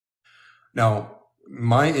Now,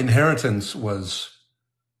 my inheritance was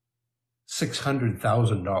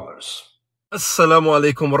 $600,000. Assalamu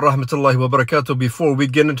alaikum wa rahmatullahi wa barakatuh. Before we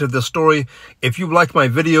get into the story, if you like my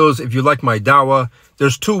videos, if you like my da'wah,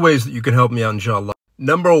 there's two ways that you can help me out, inshallah.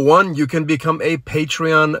 Number one, you can become a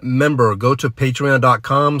Patreon member. Go to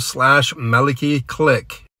patreon.com/Maliki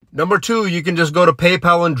click. Number two, you can just go to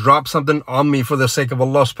PayPal and drop something on me for the sake of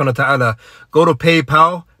Allah subhanahu wa ta'ala. Go to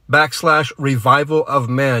PayPal/Revival of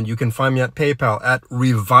Man. You can find me at PayPal at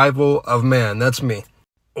Revival of Man. That's me.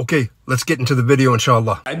 Okay, let's get into the video,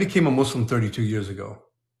 inshallah. I became a Muslim 32 years ago,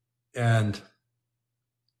 and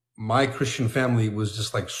my Christian family was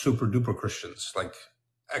just like super duper Christians, like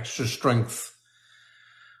extra strength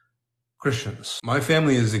Christians. My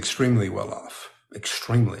family is extremely well off,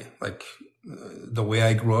 extremely. Like the way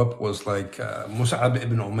I grew up was like Mus'ab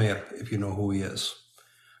ibn Umair, if you know who he is.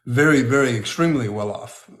 Very, very extremely well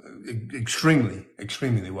off,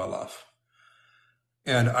 extremely well off.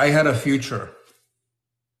 And I had a future.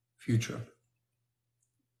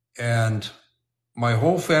 And my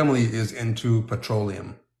whole family is into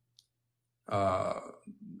petroleum.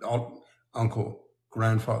 Uncle,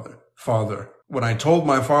 grandfather, father. When I told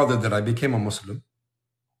my father that I became a Muslim,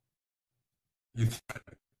 he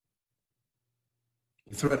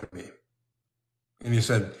threatened me. And he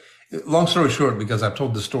said, long story short, because I've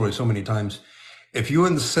told this story so many times, if you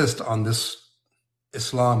insist on this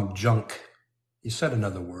Islam junk, he said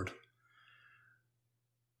another word,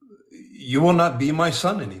 you will not be my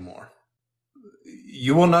son anymore.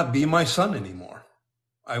 You will not be my son anymore.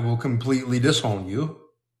 I will completely disown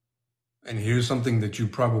you. And here's something that you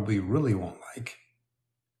probably really won't like.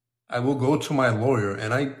 I will go to my lawyer,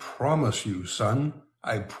 and I promise you, son,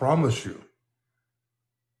 I promise you,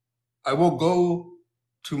 I will go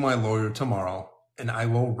to my lawyer tomorrow, and I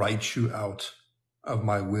will write you out of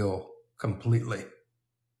my will completely.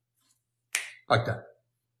 Like that.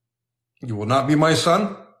 You will not be my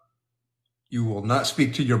son. You will not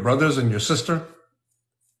speak to your brothers and your sister.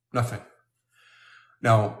 Nothing.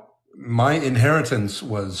 Now, my inheritance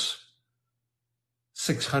was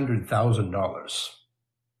 $600,000.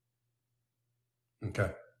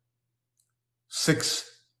 Okay.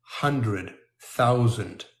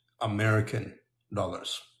 600,000 American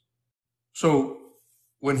dollars. So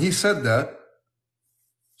when he said that,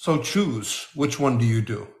 so choose, which one do you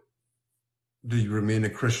do? Do you remain a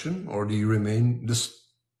Christian or do you remain this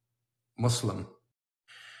Muslim?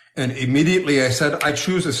 And immediately I said, I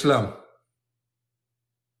choose Islam.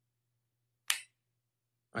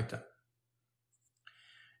 Like that.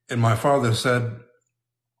 And my father said,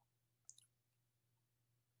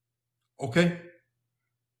 okay,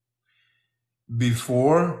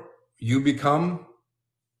 before you become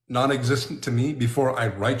non-existent to me, before I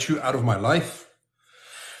write you out of my life,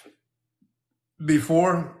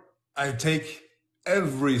 before I take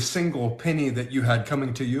every single penny that you had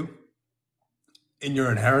coming to you in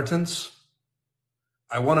your inheritance,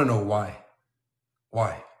 I want to know why.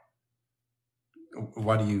 Why?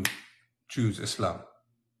 Why do you choose Islam?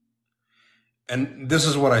 And this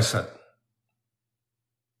is what I said.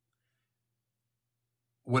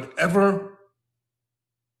 Whatever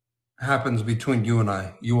happens between you and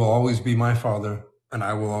I, you will always be my father and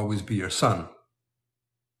I will always be your son.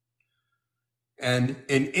 And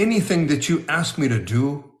in anything that you ask me to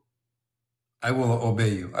do, I will obey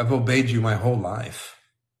you. I've obeyed you my whole life.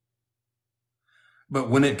 But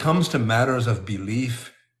when it comes to matters of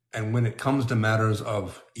belief and when it comes to matters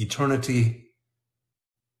of eternity,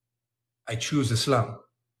 I choose Islam.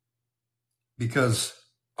 Because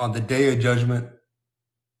on the day of judgment,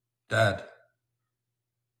 Dad,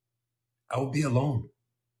 I will be alone.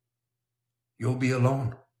 You'll be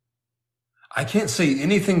alone. I can't say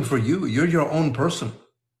anything for you. You're your own person.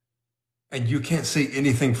 And you can't say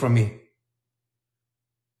anything for me.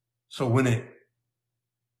 So when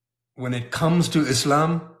it comes to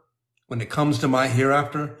Islam, when it comes to my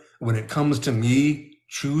hereafter, when it comes to me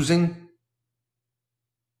choosing,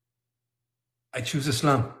 I choose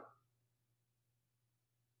Islam.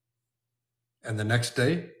 And the next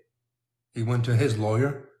day, he went to his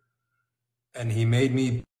lawyer and he made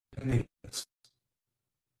me,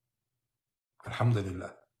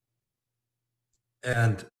 alhamdulillah.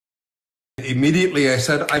 And immediately I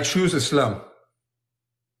said, I choose Islam.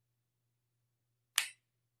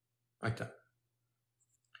 Like that.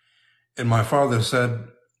 And my father said,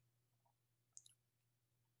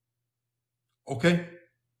 okay,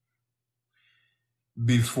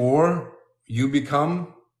 before you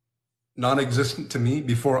become non-existent to me,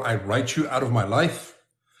 before I write you out of my life,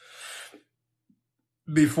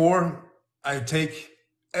 before I take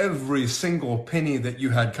every single penny that you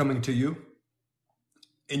had coming to you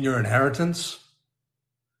in your inheritance,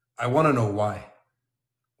 I want to know why.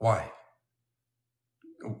 Why?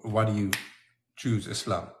 Why do you choose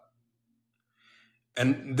Islam?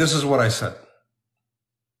 And this is what I said.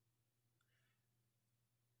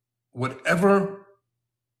 Whatever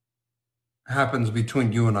happens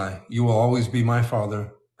between you and I, you will always be my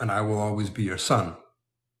father and I will always be your son.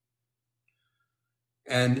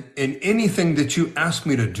 And in anything that you ask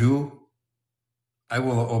me to do, I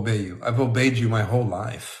will obey you. I've obeyed you my whole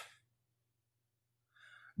life.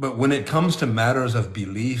 But when it comes to matters of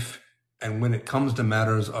belief and when it comes to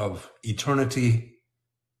matters of eternity,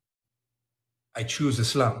 I choose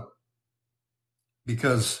Islam.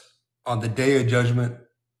 Because on the day of judgment,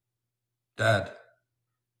 Dad,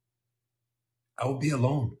 I will be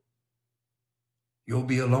alone. You'll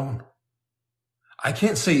be alone. I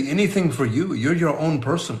can't say anything for you. You're your own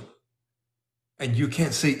person. And you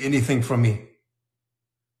can't say anything for me.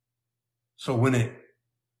 So when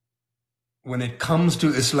it comes to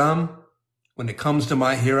Islam, when it comes to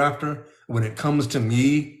my hereafter, when it comes to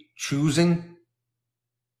me choosing,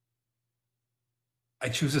 I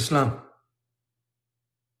choose Islam.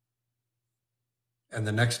 And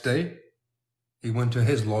the next day, he went to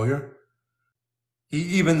his lawyer. He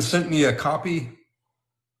even sent me a copy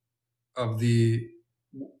of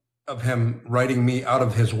him writing me out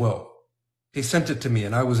of his will. He sent it to me,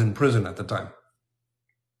 and I was in prison at the time.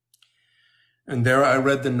 And there I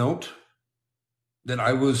read the note that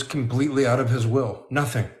I was completely out of his will.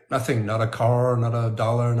 Nothing, not a car, not a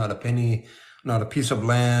dollar, not a penny, not a piece of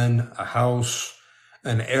land, a house,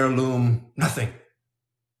 an heirloom, nothing.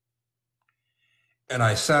 And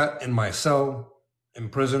I sat in my cell in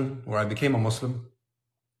prison where I became a Muslim.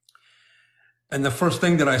 And the first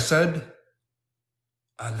thing that I said,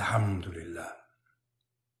 Alhamdulillah.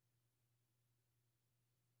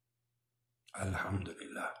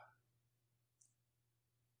 Alhamdulillah.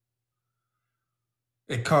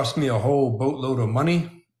 It cost me a whole boatload of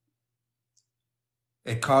money.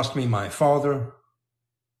 It cost me my father,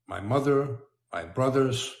 my mother, my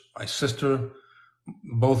brothers, my sister,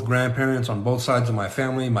 both grandparents on both sides of my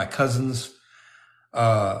family, my cousins,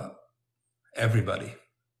 everybody.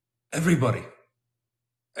 And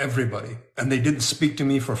they didn't speak to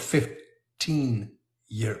me for 15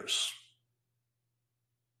 years.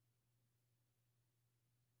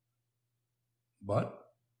 But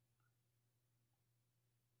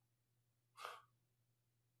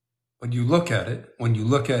when you look at it, when you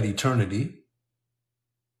look at eternity,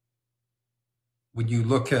 when you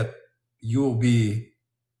look at you'll be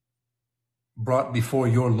brought before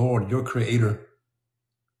your Lord, your Creator,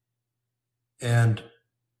 and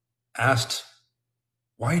asked,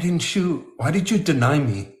 why did you deny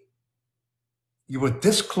me? You were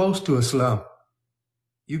this close to Islam.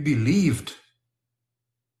 You believed,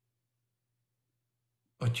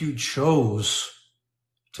 but you chose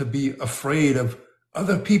to be afraid of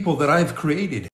other people that I've created.